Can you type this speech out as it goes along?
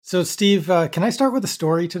So, Steve, can I start with a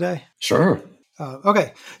story today? Sure.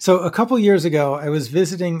 Okay. So, a couple years ago, I was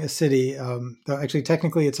visiting a city, though actually,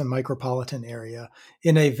 technically, it's a micropolitan area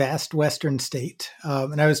in a vast western state.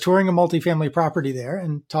 And I was touring a multifamily property there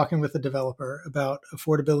and talking with the developer about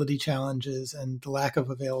affordability challenges and the lack of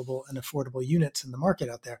available and affordable units in the market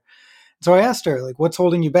out there. So, I asked her, like, what's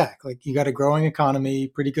holding you back? Like, you got a growing economy,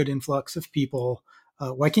 pretty good influx of people.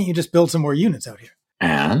 Why can't you just build some more units out here?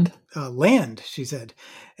 And? Land, she said.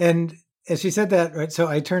 And as she said that, right, so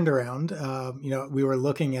I turned around, we were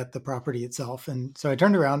looking at the property itself. And so I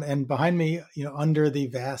turned around and behind me, under the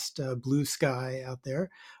vast blue sky out there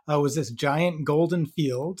was this giant golden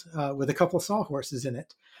field with a couple of sawhorses in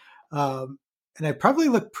it. And I probably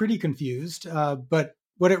looked pretty confused, but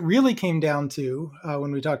what it really came down to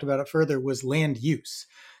when we talked about it further was land use.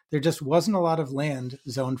 There just wasn't a lot of land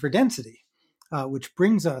zoned for density. Which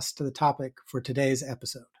brings us to the topic for today's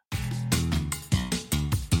episode.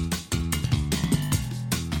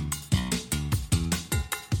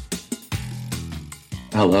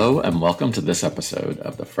 Hello, and welcome to this episode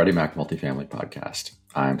of the Freddie Mac Multifamily Podcast.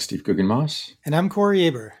 I'm Steve Guggenmoss. And I'm Corey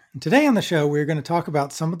Aber. And today on the show, we're going to talk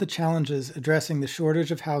about some of the challenges addressing the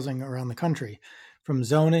shortage of housing around the country, from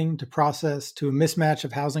zoning to process to a mismatch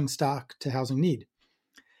of housing stock to housing need.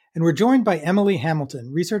 And we're joined by Emily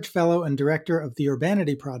Hamilton, Research Fellow and Director of the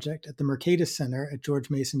Urbanity Project at the Mercatus Center at George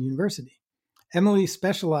Mason University. Emily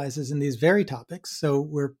specializes in these very topics, so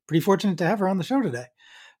we're pretty fortunate to have her on the show today.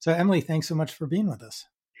 So Emily, thanks so much for being with us.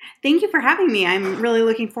 Thank you for having me. I'm really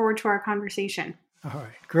looking forward to our conversation. All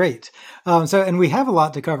right, great. And we have a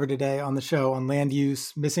lot to cover today on the show on land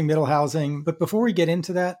use, missing middle housing. But before we get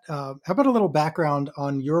into that, how about a little background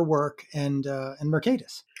on your work and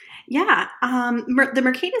Mercatus? Yeah, the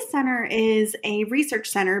Mercatus Center is a research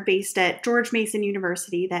center based at George Mason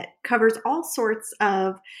University that covers all sorts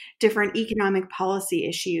of different economic policy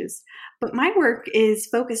issues. But my work is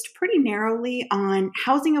focused pretty narrowly on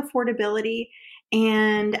housing affordability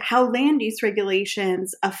and how land use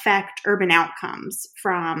regulations affect urban outcomes,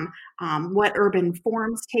 from what urban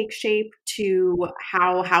forms take shape to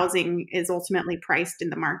how housing is ultimately priced in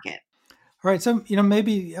the market. All right, so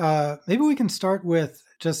maybe we can start with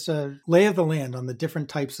just a lay of the land on the different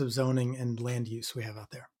types of zoning and land use we have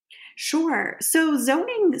out there. Sure. So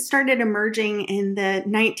zoning started emerging in the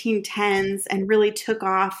 1910s and really took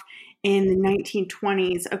off in the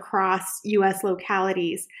 1920s across U.S.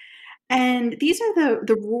 localities. And these are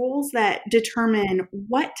the rules that determine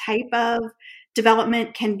what type of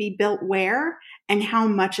development can be built where and how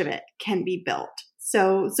much of it can be built.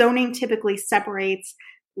 So zoning typically separates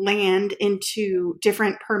land into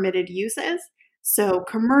different permitted uses. So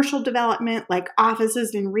commercial development like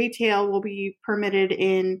offices and retail will be permitted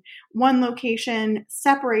in one location,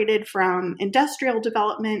 separated from industrial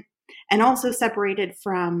development, and also separated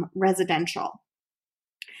from residential.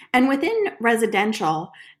 And within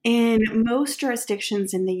residential, in most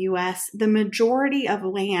jurisdictions in the U.S., the majority of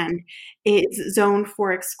land is zoned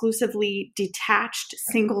for exclusively detached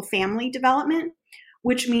single-family development,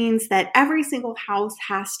 which means that every single house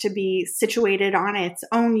has to be situated on its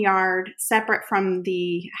own yard, separate from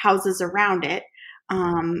the houses around it,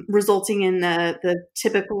 resulting in the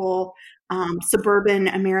typical suburban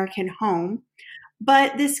American home.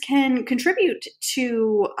 But this can contribute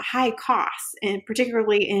to high costs, and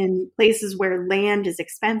particularly in places where land is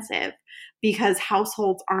expensive, because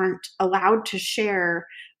households aren't allowed to share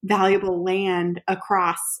valuable land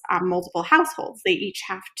across multiple households. They each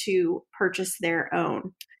have to purchase their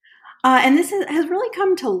own. And this has really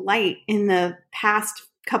come to light in the past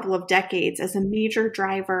couple of decades as a major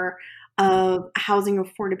driver of housing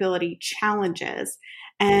affordability challenges.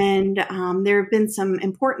 And there have been some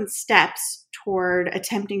important steps toward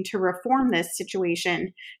attempting to reform this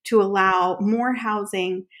situation to allow more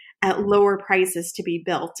housing at lower prices to be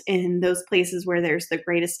built in those places where there's the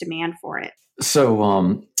greatest demand for it.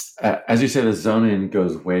 So, as you say, the zoning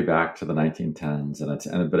goes way back to the 1910s,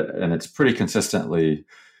 and it's pretty consistently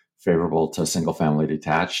favorable to single-family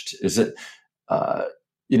detached. Is it?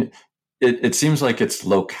 It seems like it's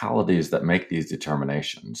localities that make these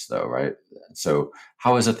determinations, though, right? So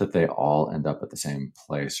how is it that they all end up at the same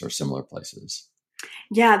place or similar places?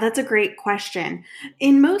 Yeah, that's a great question.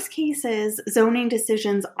 In most cases, zoning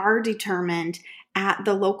decisions are determined at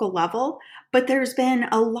the local level, but there's been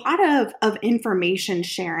a lot of information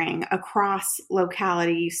sharing across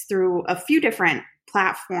localities through a few different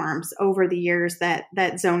platforms over the years that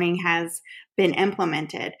zoning has been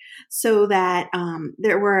implemented, so that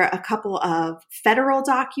there were a couple of federal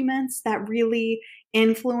documents that really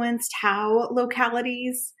influenced how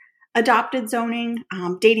localities adopted zoning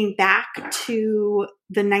dating back to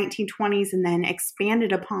the 1920s and then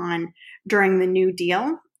expanded upon during the New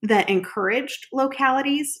Deal that encouraged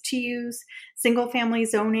localities to use single-family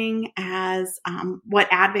zoning as what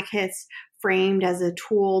advocates framed as a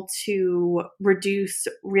tool to reduce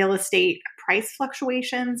real estate price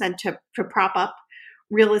fluctuations and to prop up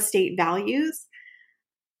real estate values.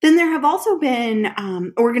 Then there have also been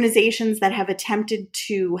organizations that have attempted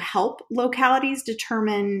to help localities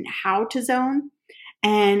determine how to zone.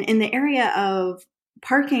 And in the area of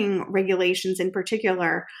parking regulations in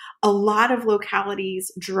particular, a lot of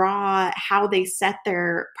localities draw how they set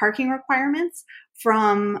their parking requirements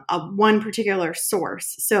from one particular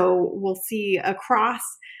source. So we'll see across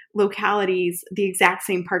localities the exact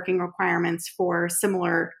same parking requirements for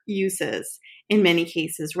similar uses in many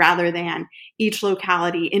cases, rather than each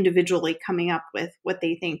locality individually coming up with what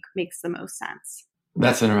they think makes the most sense.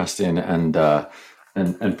 That's interesting, and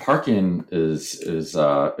parking is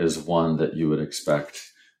one that you would expect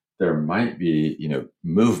there might be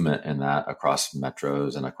movement in that across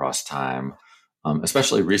metros and across time,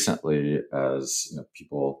 especially recently as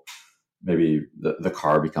people, maybe the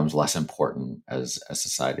car becomes less important as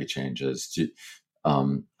society changes.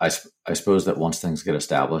 I suppose that once things get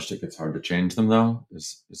established, it gets hard to change them, though.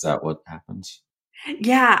 Is that what happens?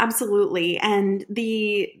 Yeah, absolutely. And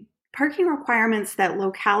the parking requirements that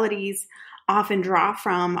localities often draw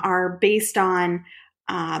from are based on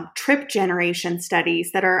trip generation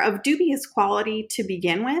studies that are of dubious quality to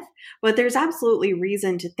begin with. But there's absolutely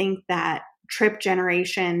reason to think that trip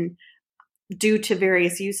generation due to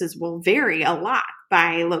various uses will vary a lot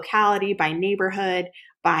by locality, by neighborhood,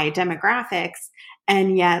 by demographics.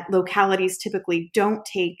 And yet localities typically don't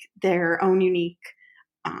take their own unique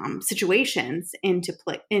situations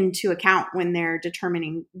into account when they're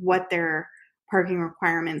determining what their parking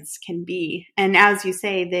requirements can be. And as you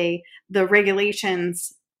say, the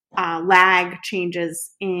regulations lag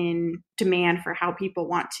changes in demand for how people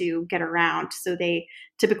want to get around. So they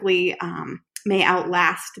typically may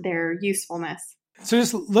outlast their usefulness. So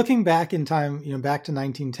just looking back in time, back to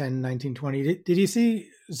 1910, 1920, did you see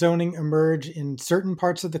zoning emerge in certain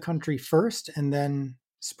parts of the country first and then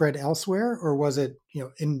spread elsewhere? Or was it,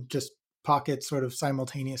 in just pockets sort of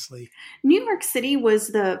simultaneously? New York City was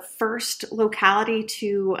the first locality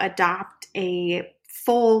to adopt a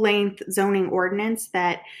full-length zoning ordinance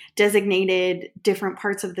that designated different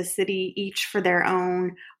parts of the city, each for their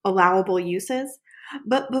own allowable uses.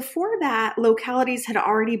 But before that, localities had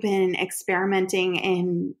already been experimenting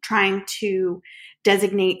in trying to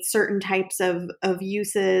designate certain types of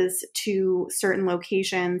uses to certain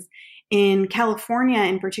locations. In California,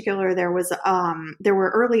 in particular, there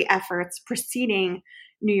were early efforts preceding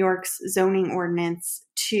New York's zoning ordinance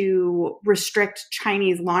to restrict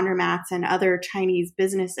Chinese laundromats and other Chinese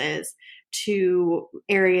businesses to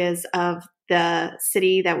areas of the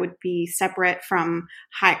city that would be separate from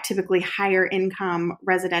typically higher income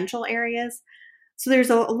residential areas. So there's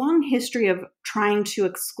a long history of trying to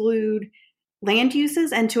exclude land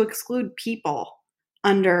uses and to exclude people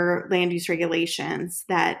under land use regulations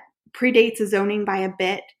that predates zoning by a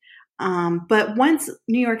bit. But once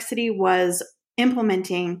New York City was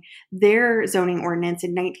implementing their zoning ordinance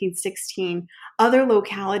in 1916, other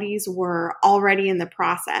localities were already in the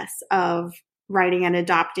process of writing and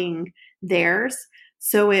adopting theirs.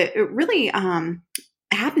 So it really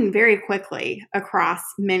happened very quickly across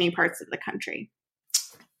many parts of the country.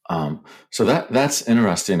 So that's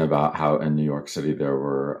interesting about how in New York City there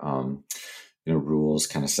were rules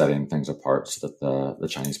kind of setting things apart so that the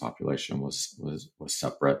Chinese population was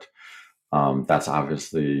separate. That's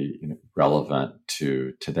obviously relevant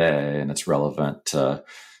to today, and it's relevant to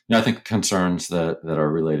I think concerns that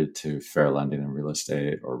are related to fair lending in real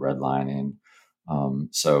estate or redlining.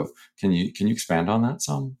 So can you expand on that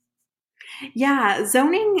some? Yeah,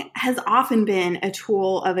 zoning has often been a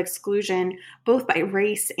tool of exclusion, both by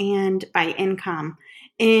race and by income.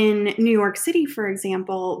 In New York City, for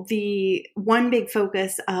example, the one big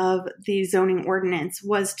focus of the zoning ordinance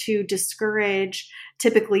was to discourage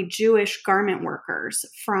typically Jewish garment workers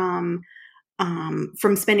from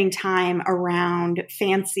spending time around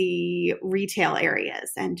fancy retail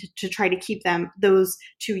areas and to try to keep those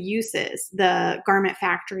two uses, the garment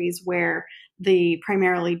factories where the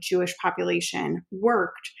primarily Jewish population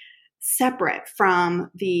worked, separate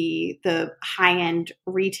from the high-end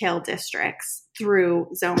retail districts through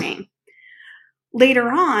zoning.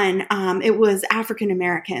 Later on, it was African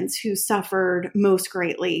Americans who suffered most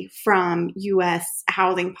greatly from U.S.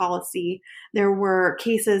 housing policy. There were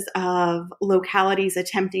cases of localities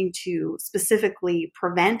attempting to specifically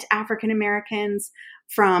prevent African Americans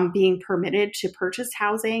from being permitted to purchase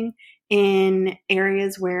housing in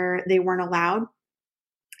areas where they weren't allowed.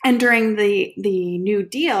 And during the New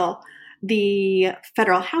Deal, the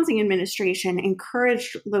Federal Housing Administration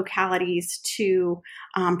encouraged localities to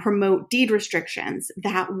promote deed restrictions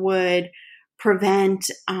that would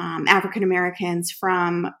prevent African Americans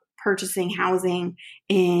from purchasing housing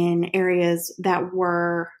in areas that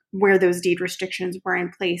were where those deed restrictions were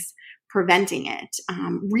in place, preventing it,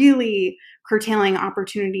 really curtailing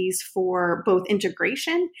opportunities for both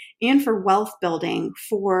integration and for wealth building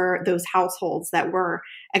for those households that were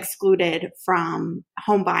excluded from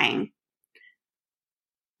home buying.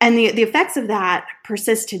 And the effects of that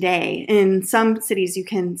persist today. In some cities, you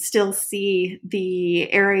can still see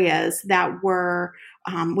the areas that were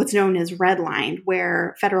what's known as redlined,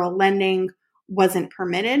 where federal lending wasn't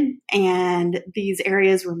permitted, and these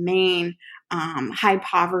areas remain high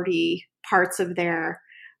poverty parts of their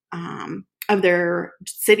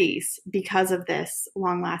cities because of this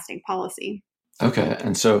long-lasting policy. Okay,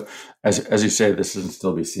 and so as you say, this can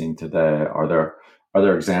still be seen today. Are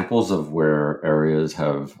there examples of where areas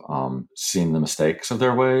have seen the mistakes of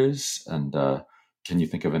their ways? And can you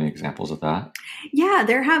think of any examples of that? Yeah,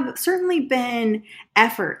 there have certainly been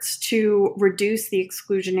efforts to reduce the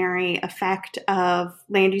exclusionary effect of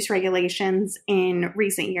land use regulations in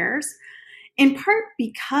recent years, in part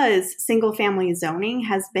because single-family zoning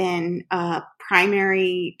has been a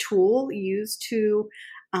primary tool used to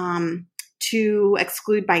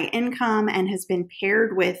exclude by income and has been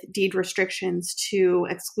paired with deed restrictions to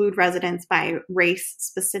exclude residents by race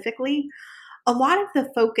specifically. A lot of the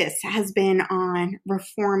focus has been on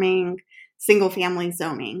reforming single-family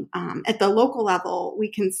zoning. At the local level,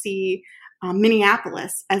 we can see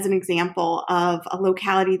Minneapolis as an example of a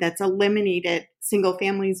locality that's eliminated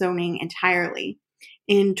single-family zoning entirely.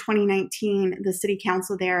 In 2019, the city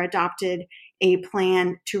council there adopted a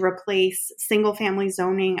plan to replace single-family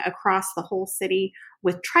zoning across the whole city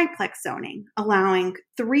with triplex zoning, allowing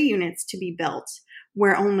 3 units to be built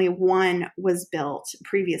where only 1 was built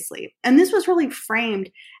previously. And this was really framed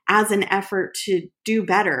as an effort to do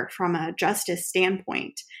better from a justice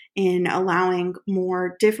standpoint in allowing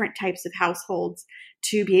more different types of households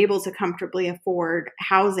to be able to comfortably afford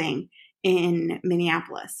housing in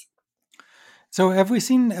Minneapolis. So have we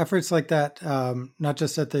seen efforts like that, not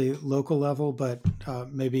just at the local level, but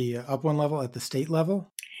maybe up one level at the state level?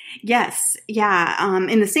 Yes. Yeah.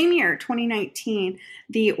 In the same year, 2019,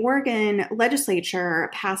 the Oregon legislature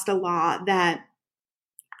passed a law that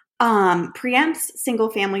preempts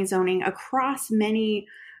single-family zoning across many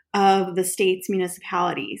of the state's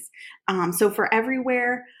municipalities. So for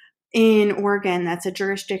everywhere in Oregon that's a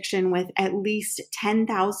jurisdiction with at least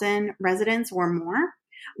 10,000 residents or more,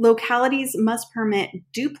 localities must permit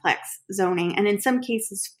duplex zoning and in some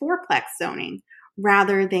cases fourplex zoning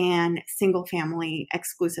rather than single family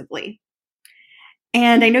exclusively.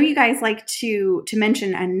 And I know you guys like to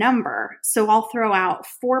mention a number, so I'll throw out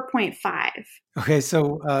 4.5. Okay,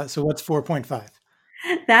 so what's 4.5?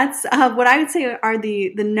 That's what I would say are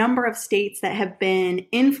the number of states that have been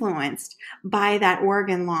influenced by that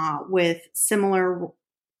Oregon law with similar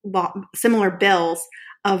bills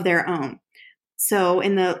of their own. So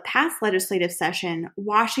in the past legislative session,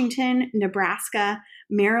 Washington, Nebraska,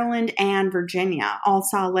 Maryland, and Virginia all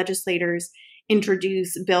saw legislators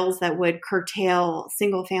introduce bills that would curtail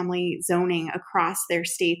single-family zoning across their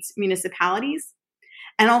states' municipalities.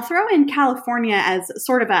 And I'll throw in California as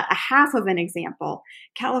sort of a half of an example.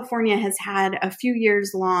 California has had a few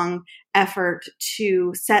years long effort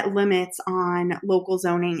to set limits on local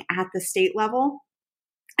zoning at the state level.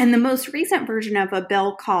 And the most recent version of a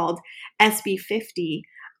bill called SB 50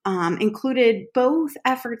 included both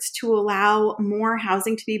efforts to allow more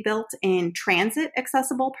housing to be built in transit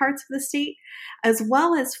accessible parts of the state, as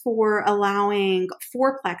well as for allowing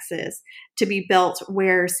fourplexes to be built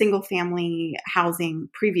where single family housing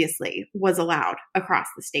previously was allowed across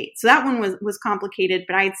the state. So that one was complicated,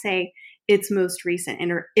 but I'd say its most recent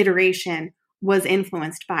iteration was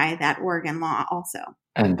influenced by that Oregon law also.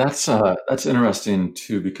 And that's interesting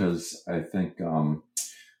too, because I think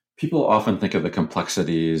people often think of the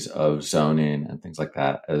complexities of zoning and things like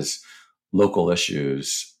that as local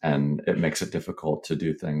issues, and it makes it difficult to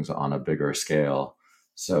do things on a bigger scale.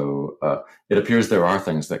 So it appears there are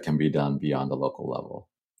things that can be done beyond the local level.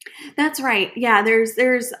 That's right. Yeah, there's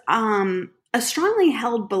a strongly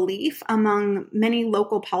held belief among many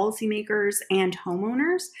local policymakers and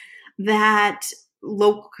homeowners that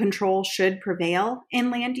local control should prevail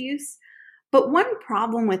in land use. But one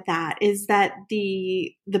problem with that is that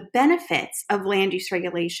the benefits of land use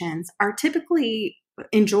regulations are typically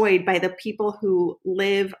enjoyed by the people who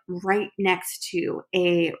live right next to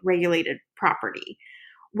a regulated property.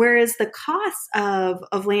 Whereas the costs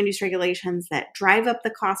of land use regulations that drive up the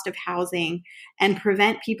cost of housing and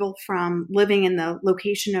prevent people from living in the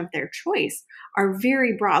location of their choice are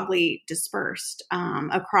very broadly dispersed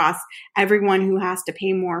across everyone who has to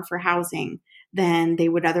pay more for housing than they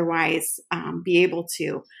would otherwise be able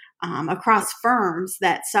to, across firms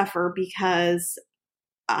that suffer because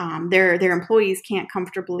their employees can't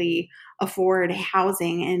comfortably afford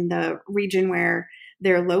housing in the region where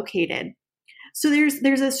they're located. So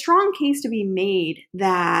there's a strong case to be made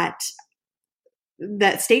that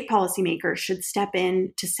state policymakers should step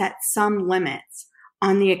in to set some limits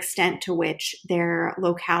on the extent to which their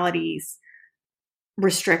localities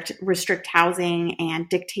restrict housing and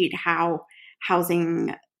dictate how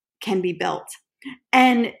housing can be built.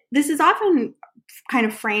 And this is often kind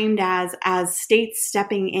of framed as states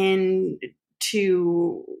stepping in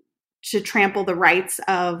to trample the rights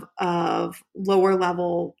of lower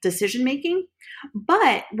level decision making.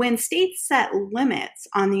 But when states set limits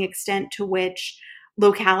on the extent to which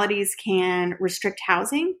localities can restrict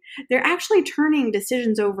housing, they're actually turning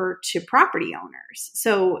decisions over to property owners.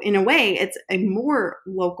 So in a way, it's a more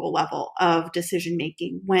local level of decision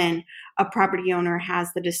making when a property owner has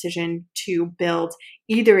the decision to build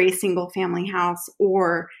either a single family house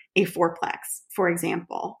or a fourplex, for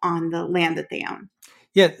example, on the land that they own.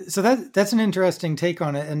 Yeah, so that's an interesting take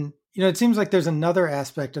on it. And, it seems like there's another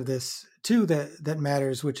aspect of this too that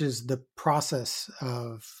matters, which is the process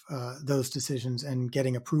of those decisions and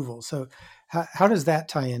getting approval. So how does that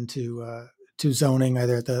tie into to zoning,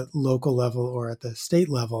 either at the local level or at the state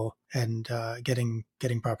level, and getting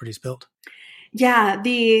properties built? Yeah,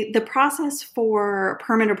 the process for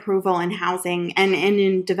permit approval in housing and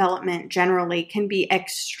in development generally can be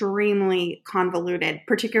extremely convoluted,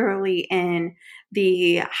 particularly in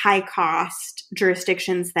the high cost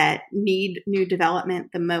jurisdictions that need new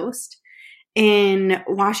development the most. In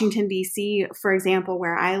Washington, D.C., for example,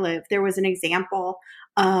 where I live, there was an example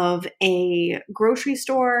of a grocery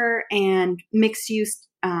store and mixed use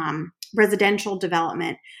residential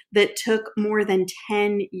development that took more than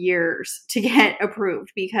 10 years to get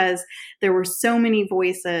approved because there were so many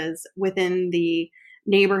voices within the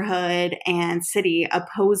neighborhood and city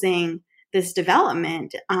opposing this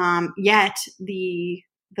development. Yet the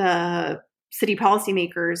city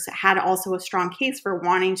policymakers had also a strong case for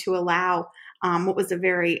wanting to allow what was a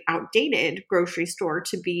very outdated grocery store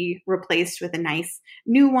to be replaced with a nice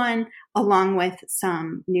new one, along with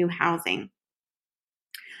some new housing.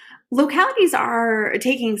 Localities are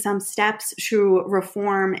taking some steps to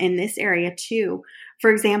reform in this area too. For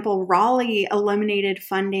example, Raleigh eliminated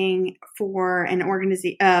funding for an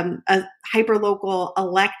organization, a hyperlocal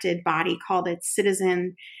elected body called its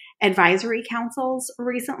Citizen Advisory Councils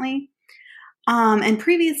recently. And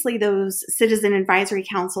previously, those citizen advisory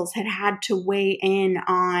councils had to weigh in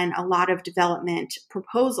on a lot of development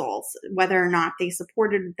proposals, whether or not they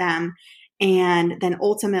supported them. And then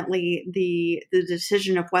ultimately, the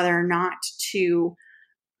decision of whether or not to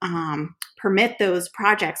permit those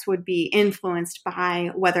projects would be influenced by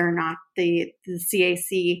whether or not the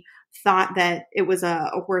CAC thought that it was a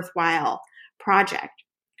worthwhile project.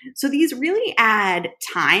 So these really add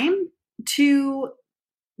time to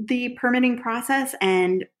the permitting process,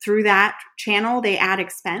 and through that channel, they add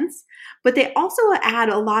expense, but they also add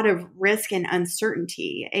a lot of risk and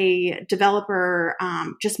uncertainty. A developer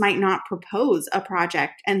just might not propose a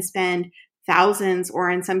project and spend thousands, or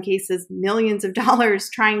in some cases, millions of dollars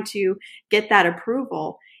trying to get that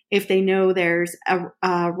approval if they know there's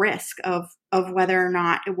a risk of whether or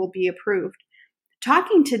not it will be approved.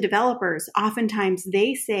 Talking to developers, oftentimes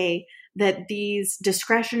they say that these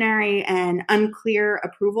discretionary and unclear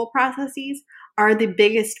approval processes are the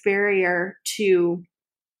biggest barrier to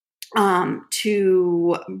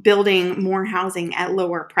building more housing at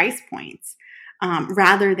lower price points,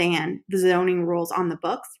 rather than the zoning rules on the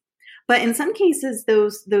books. But in some cases,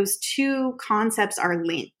 those two concepts are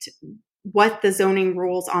linked: what the zoning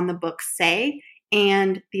rules on the books say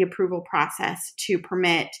and the approval process to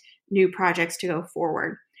permit new projects to go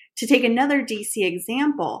forward. To take another DC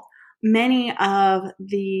example, many of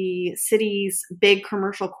the city's big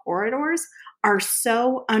commercial corridors are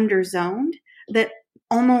so underzoned that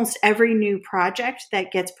almost every new project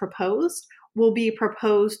that gets proposed will be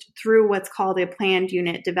proposed through what's called a planned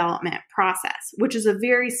unit development process, which is a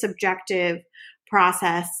very subjective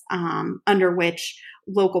process under which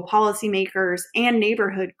local policymakers and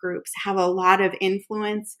neighborhood groups have a lot of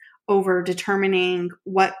influence over determining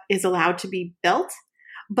what is allowed to be built.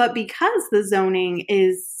 But because the zoning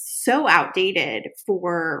is so outdated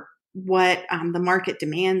for what the market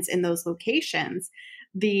demands in those locations,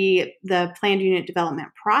 the planned unit development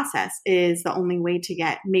process is the only way to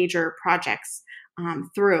get major projects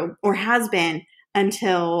through, or has been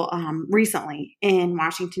until recently in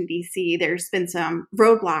Washington, D.C. There's been some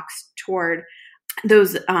roadblocks toward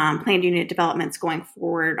those planned unit developments going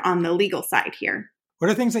forward on the legal side here. What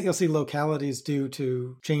are things that you'll see localities do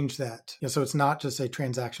to change that? So it's not just a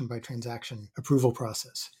transaction by transaction approval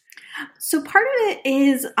process. So part of it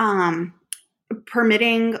is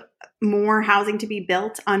permitting more housing to be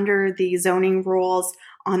built under the zoning rules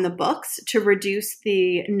on the books to reduce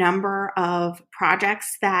the number of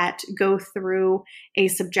projects that go through a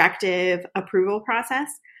subjective approval process.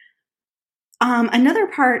 Another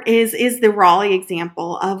part is the Raleigh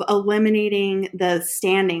example of eliminating the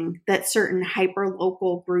standing that certain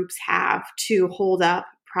hyperlocal groups have to hold up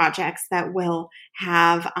projects that will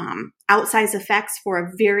have outsized effects for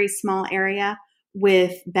a very small area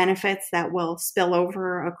with benefits that will spill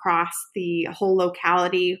over across the whole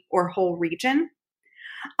locality or whole region.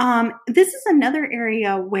 This is another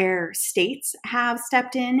area where states have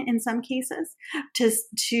stepped in some cases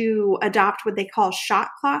to adopt what they call shot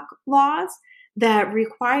clock laws that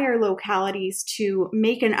require localities to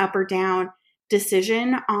make an up or down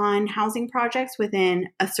decision on housing projects within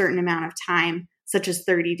a certain amount of time, such as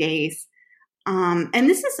 30 days. And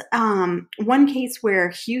this is one case where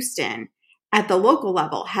Houston at the local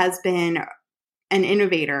level has been an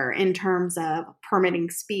innovator in terms of permitting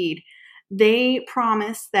speed. They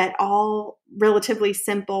promise that all relatively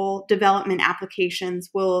simple development applications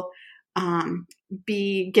will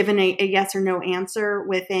be given a yes or no answer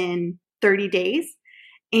within 30 days.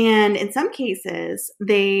 And in some cases,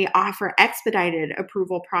 they offer expedited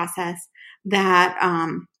approval process that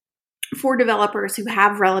for developers who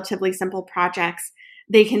have relatively simple projects,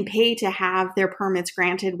 they can pay to have their permits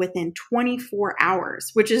granted within 24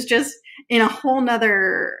 hours, which is just in a whole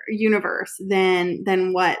nother universe than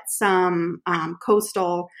what some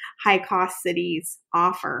coastal high-cost cities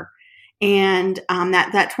offer. And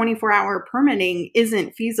that 24-hour permitting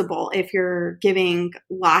isn't feasible if you're giving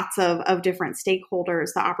lots of different stakeholders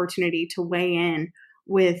the opportunity to weigh in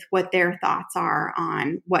with what their thoughts are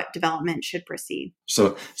on what development should proceed.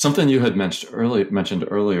 So something you had mentioned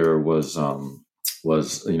earlier was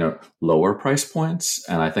lower price points,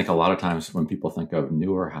 and I think a lot of times when people think of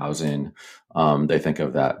newer housing, they think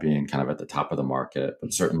of that being kind of at the top of the market.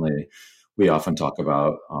 But certainly, we often talk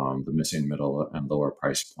about the missing middle and lower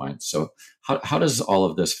price points. So how does all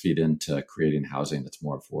of this feed into creating housing that's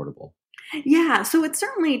more affordable? Yeah, so it's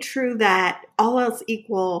certainly true that all else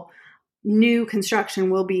equal, new construction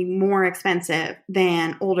will be more expensive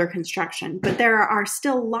than older construction, but there are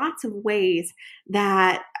still lots of ways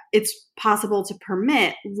that it's possible to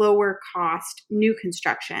permit lower cost new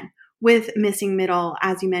construction, with missing middle,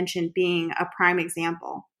 as you mentioned, being a prime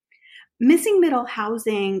example. Missing middle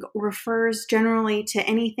housing refers generally to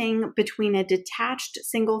anything between a detached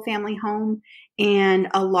single family home and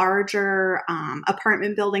a larger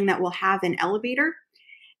apartment building that will have an elevator.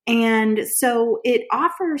 And so it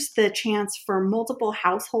offers the chance for multiple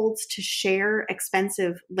households to share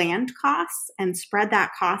expensive land costs and spread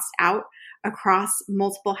that cost out across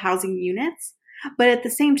multiple housing units, but at the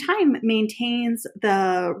same time maintains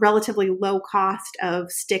the relatively low cost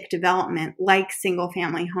of stick development like single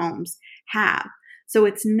family homes have. So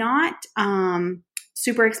it's not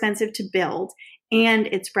super expensive to build, and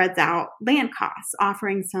it spreads out land costs,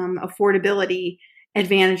 offering some affordability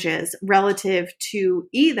advantages relative to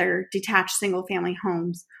either detached single family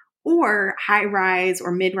homes or high rise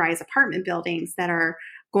or mid rise apartment buildings that are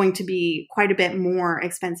going to be quite a bit more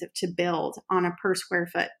expensive to build on a per square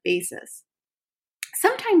foot basis.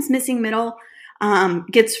 Sometimes missing middle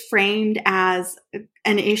gets framed as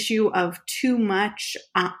an issue of too much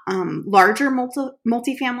larger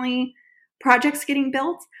multifamily projects getting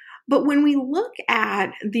built. But when we look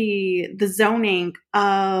at the zoning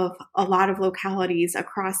of a lot of localities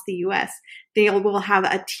across the U.S., they will have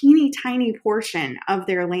a teeny tiny portion of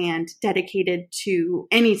their land dedicated to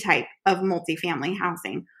any type of multifamily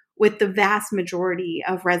housing, with the vast majority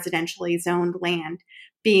of residentially zoned land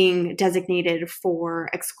being designated for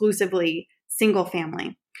exclusively single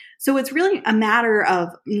family. So it's really a matter of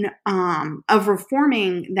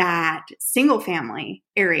reforming that single family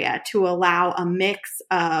area to allow a mix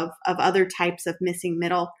of other types of missing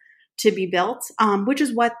middle to be built, which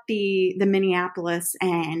is what the Minneapolis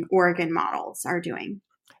and Oregon models are doing.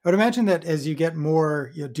 I would imagine that as you get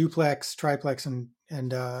more duplex, triplex, and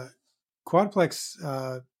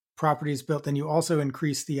quadplex properties built, then you also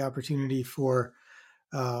increase the opportunity for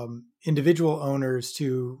individual owners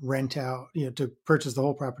to rent out, to purchase the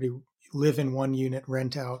whole property, live in one unit,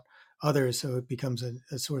 rent out others, so it becomes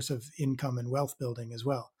a source of income and wealth building as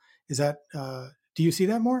well. Is that do you see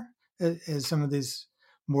that more as some of these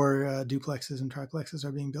more duplexes and triplexes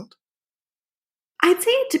are being built? I'd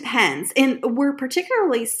say it depends. And we're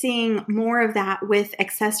particularly seeing more of that with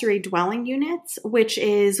accessory dwelling units, which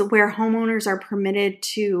is where homeowners are permitted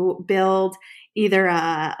to build either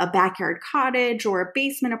a backyard cottage or a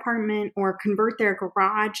basement apartment or convert their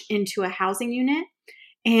garage into a housing unit.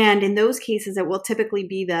 And in those cases, it will typically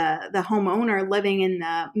be the homeowner living in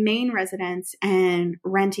the main residence and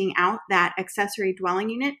renting out that accessory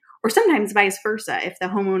dwelling unit, or sometimes vice versa. If the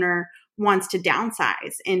homeowner wants to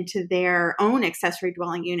downsize into their own accessory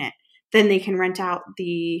dwelling unit, then they can rent out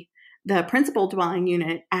the principal dwelling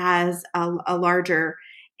unit as a larger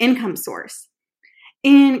income source.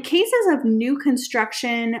 In cases of new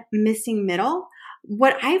construction missing middle,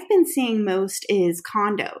 what I've been seeing most is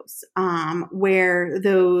condos, where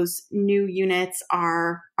those new units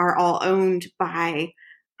are all owned by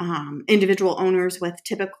individual owners with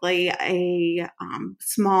typically a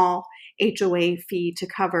small HOA fee to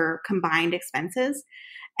cover combined expenses.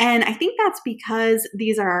 And I think that's because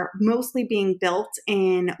these are mostly being built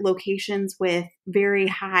in locations with very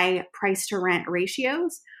high price to rent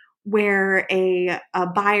ratios, where a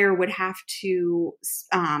buyer would have to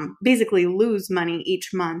basically lose money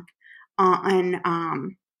each month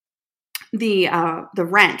on the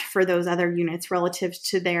rent for those other units relative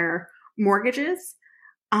to their mortgages,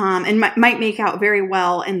 and might make out very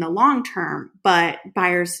well in the long term, but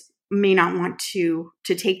buyers may not want to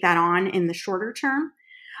take that on in the shorter term.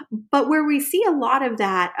 But where we see a lot of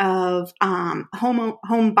that of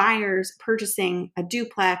home buyers purchasing a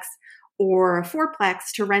duplex or a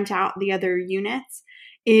fourplex to rent out the other units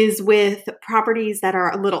is with properties that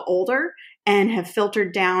are a little older and have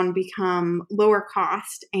filtered down, become lower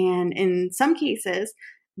cost, and in some cases,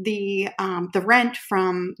 the rent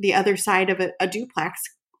from the other side of a duplex,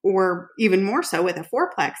 or even more so with a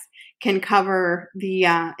fourplex, can cover the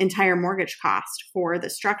entire mortgage cost for the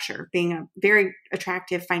structure, being a very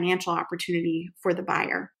attractive financial opportunity for the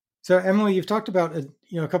buyer. So, Emily, you've talked about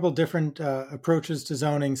a couple of different approaches to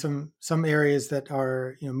zoning. Some areas that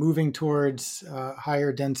are moving towards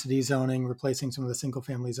higher density zoning, replacing some of the single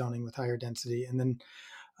family zoning with higher density, and then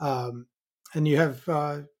and you have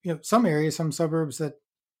some areas, some suburbs that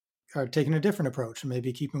are taking a different approach and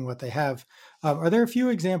maybe keeping what they have. Are there a few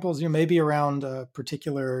examples, maybe around a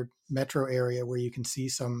particular metro area where you can see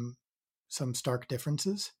some stark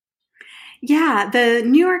differences? Yeah, the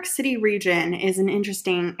New York City region is an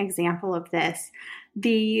interesting example of this.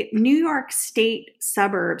 The New York State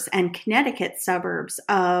suburbs and Connecticut suburbs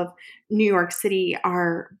of New York City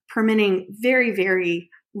are permitting very, very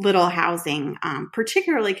little housing,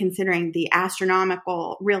 particularly considering the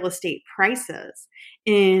astronomical real estate prices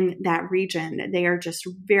in that region. They are just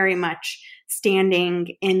very much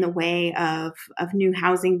standing in the way of new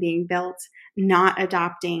housing being built, not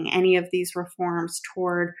adopting any of these reforms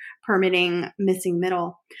toward permitting missing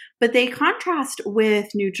middle. But they contrast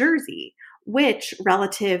with New Jersey, which,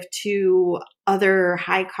 relative to other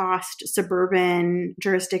high-cost suburban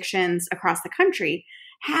jurisdictions across the country,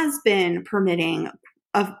 has been permitting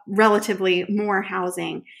of relatively more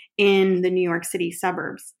housing in the New York City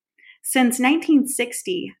suburbs. Since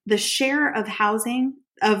 1960, the share of housing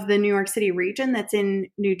of the New York City region that's in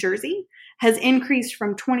New Jersey has increased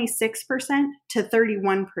from 26% to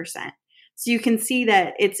 31%. So you can see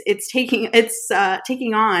that it's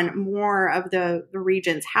taking on more of the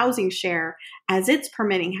region's housing share as it's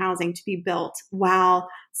permitting housing to be built, while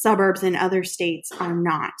suburbs in other states are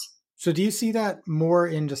not. So do you see that more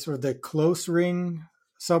in just sort of the close ring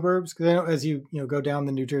suburbs? Because I know as you go down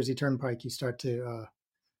the New Jersey Turnpike, you start to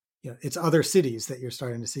it's other cities that you're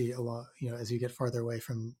starting to see a lot, as you get farther away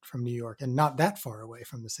from New York, and not that far away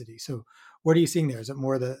from the city. So what are you seeing there? Is it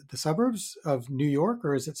more the suburbs of New York,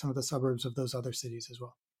 or is it some of the suburbs of those other cities as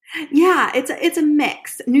well? Yeah, it's a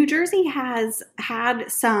mix. New Jersey has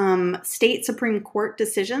had some state Supreme Court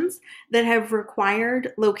decisions that have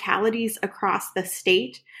required localities across the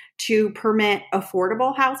state to permit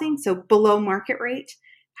affordable housing, so below market rate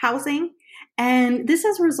housing. And this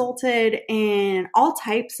has resulted in all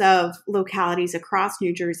types of localities across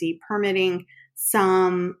New Jersey permitting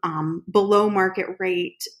some below market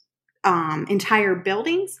rate entire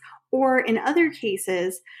buildings, or in other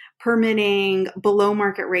cases, permitting below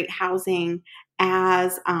market rate housing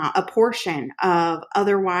as a portion of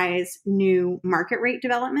otherwise new market rate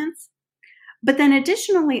developments. But then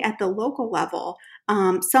additionally, at the local level,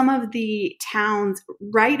 some of the towns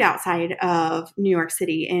right outside of New York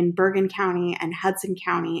City, in Bergen County and Hudson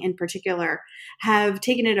County in particular, have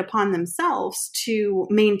taken it upon themselves to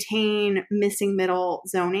maintain missing middle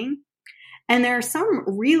zoning. And there are some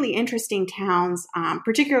really interesting towns,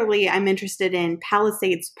 particularly I'm interested in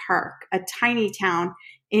Palisades Park, a tiny town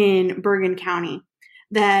in Bergen County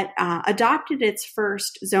that adopted its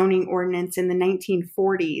first zoning ordinance in the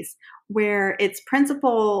 1940s, where its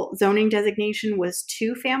principal zoning designation was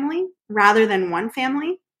two family rather than one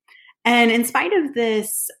family. And in spite of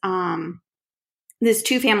this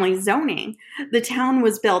two-family zoning, the town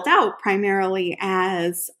was built out primarily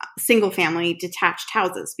as single-family detached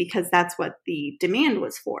houses because that's what the demand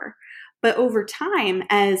was for. But over time,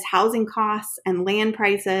 as housing costs and land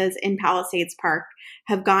prices in Palisades Park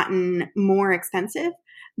have gotten more expensive,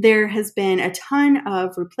 there has been a ton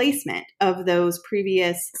of replacement of those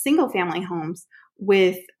previous single-family homes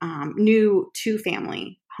with new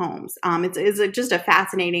two-family homes. It's just a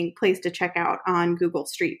fascinating place to check out on Google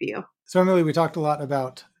Street View. So, Emily, we talked a lot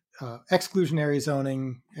about exclusionary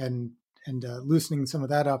zoning and loosening some of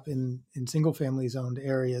that up in single-family zoned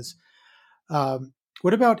areas.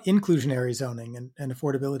 What about inclusionary zoning and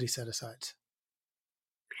affordability set-asides?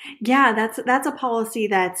 Yeah, that's a policy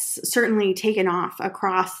that's certainly taken off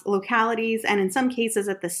across localities and in some cases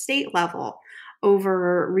at the state level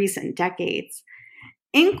over recent decades.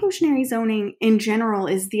 Inclusionary zoning in general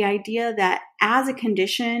is the idea that as a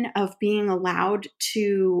condition of being allowed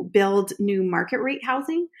to build new market rate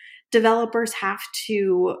housing, developers have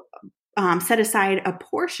to set aside a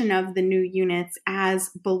portion of the new units as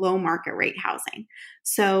below market rate housing.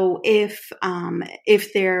 So if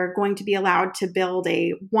they're going to be allowed to build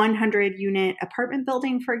a 100 unit apartment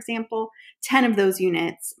building, for example, 10 of those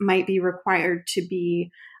units might be required to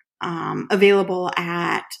be available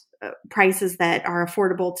at prices that are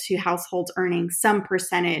affordable to households earning some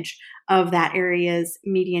percentage of that area's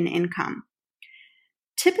median income.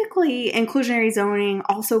 Typically, inclusionary zoning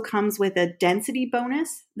also comes with a density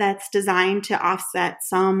bonus that's designed to offset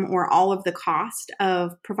some or all of the cost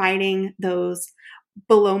of providing those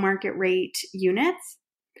below market rate units.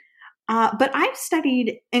 But I've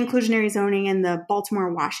studied inclusionary zoning in the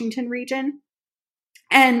Baltimore-Washington region.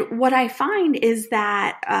 And what I find is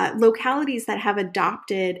that localities that have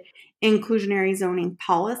adopted inclusionary zoning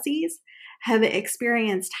policies have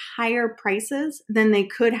experienced higher prices than they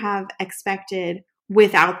could have expected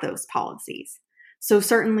without those policies. So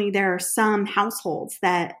certainly there are some households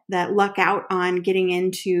that luck out on getting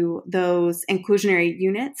into those inclusionary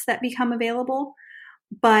units that become available.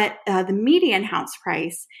 But the median house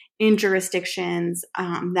price in jurisdictions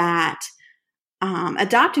that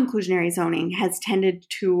adopt inclusionary zoning has tended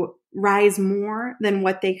to rise more than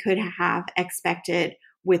what they could have expected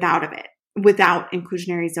without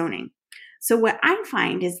inclusionary zoning. So what I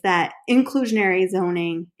find is that inclusionary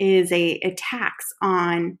zoning is a tax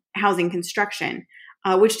on housing construction,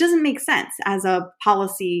 which doesn't make sense as a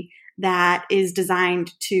policy that is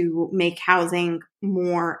designed to make housing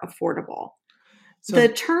more affordable. So, the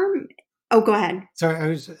term, go ahead. Sorry, I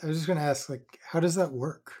was just going to ask, how does that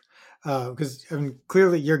work? Because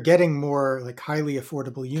clearly you're getting more highly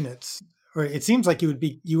affordable units, or it seems like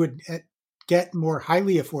you would get more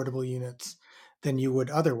highly affordable units than you would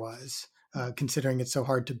otherwise, considering it's so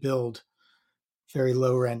hard to build very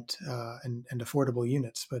low rent and affordable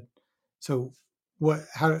units. But so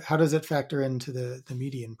how does it factor into the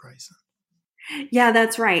median price? Yeah,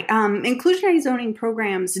 that's right. Inclusionary zoning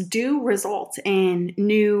programs do result in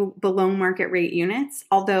new below market rate units,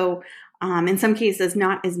 although in some cases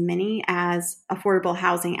not as many as affordable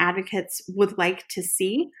housing advocates would like to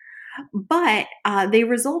see. But they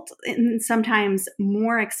result in sometimes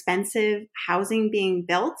more expensive housing being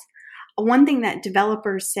built. One thing that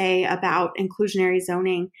developers say about inclusionary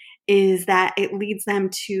zoning is that it leads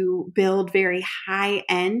them to build very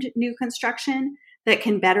high-end new construction that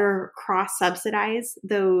can better cross-subsidize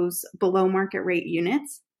those below market rate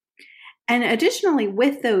units. And additionally,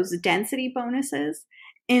 with those density bonuses,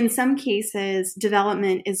 in some cases,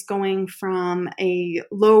 development is going from a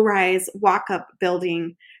low-rise walk-up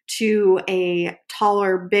building to a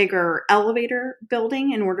taller, bigger elevator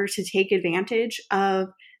building in order to take advantage of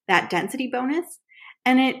that density bonus.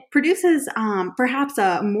 And it produces perhaps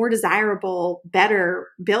a more desirable, better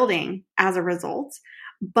building as a result,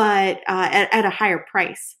 but at a higher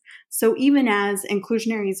price. So even as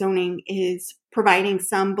inclusionary zoning is providing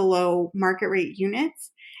some below market rate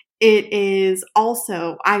units, it is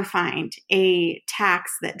also, I find, a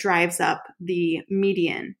tax that drives up the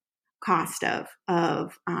median cost of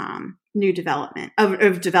new development,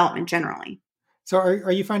 of development generally. So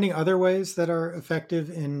are you finding other ways that are effective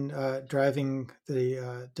in driving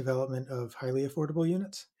the development of highly affordable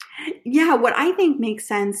units? Yeah, what I think makes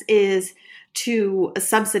sense is to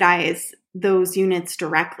subsidize those units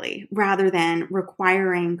directly rather than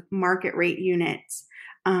requiring market rate units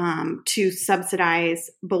to subsidize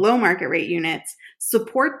below market rate units,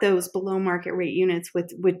 support those below market rate units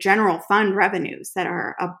with general fund revenues that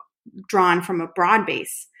are drawn from a broad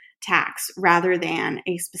base tax rather than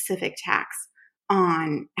a specific tax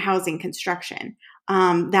on housing construction.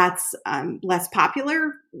 That's less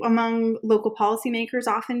popular among local policymakers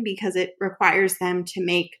often because it requires them to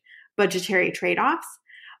make budgetary trade-offs,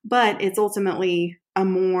 but it's ultimately a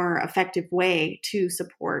more effective way to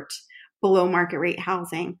support below market rate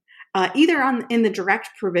housing, either in the direct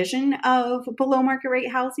provision of below market rate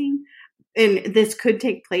housing, and this could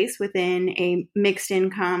take place within a mixed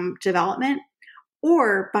income development,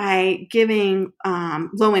 or by giving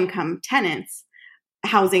low income tenants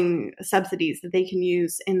housing subsidies that they can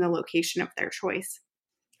use in the location of their choice.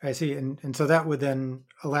 I see. And so that would then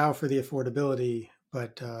allow for the affordability,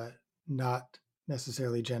 but not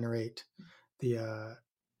necessarily generate the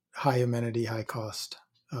high amenity, high cost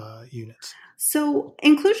units. So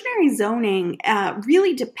inclusionary zoning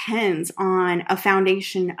really depends on a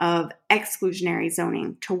foundation of exclusionary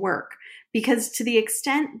zoning to work, because to the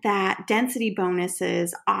extent that density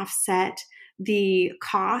bonuses offset the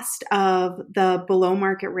cost of the below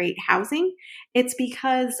market rate housing, it's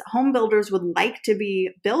because home builders would like to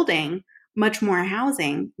be building much more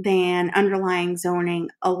housing than underlying zoning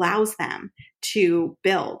allows them to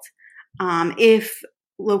build. If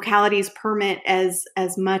localities permit as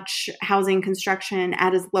much housing construction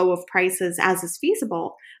at as low of prices as is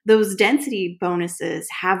feasible, those density bonuses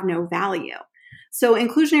have no value. So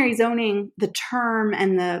inclusionary zoning, the term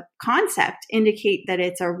and the concept indicate that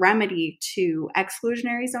it's a remedy to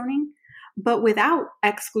exclusionary zoning, but without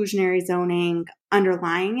exclusionary zoning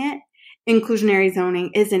underlying it, inclusionary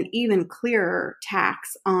zoning is an even clearer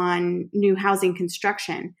tax on new housing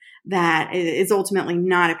construction that is ultimately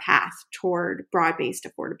not a path toward broad-based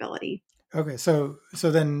affordability. Okay, so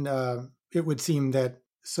then it would seem that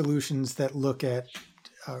solutions that look at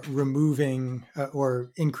removing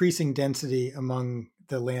or increasing density among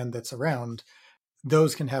the land that's around,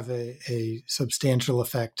 those can have a substantial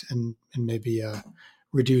effect and maybe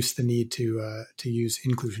reduce the need to use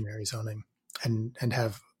inclusionary zoning and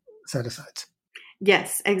have set-asides.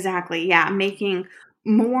 Yes, exactly. Yeah, making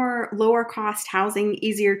more lower cost housing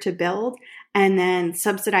easier to build and then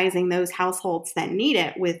subsidizing those households that need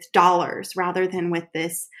it with dollars rather than with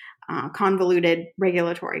this convoluted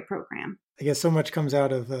regulatory program. I guess so much comes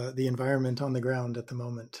out of the environment on the ground at the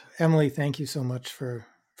moment. Emily, thank you so much for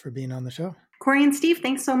being on the show. Corey and Steve,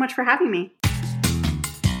 thanks so much for having me.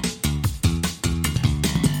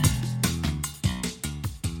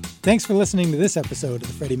 Thanks for listening to this episode of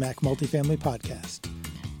the Freddie Mac Multifamily Podcast.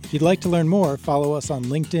 If you'd like to learn more, follow us on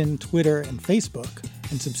LinkedIn, Twitter, and Facebook,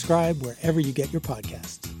 and subscribe wherever you get your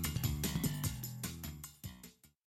podcasts.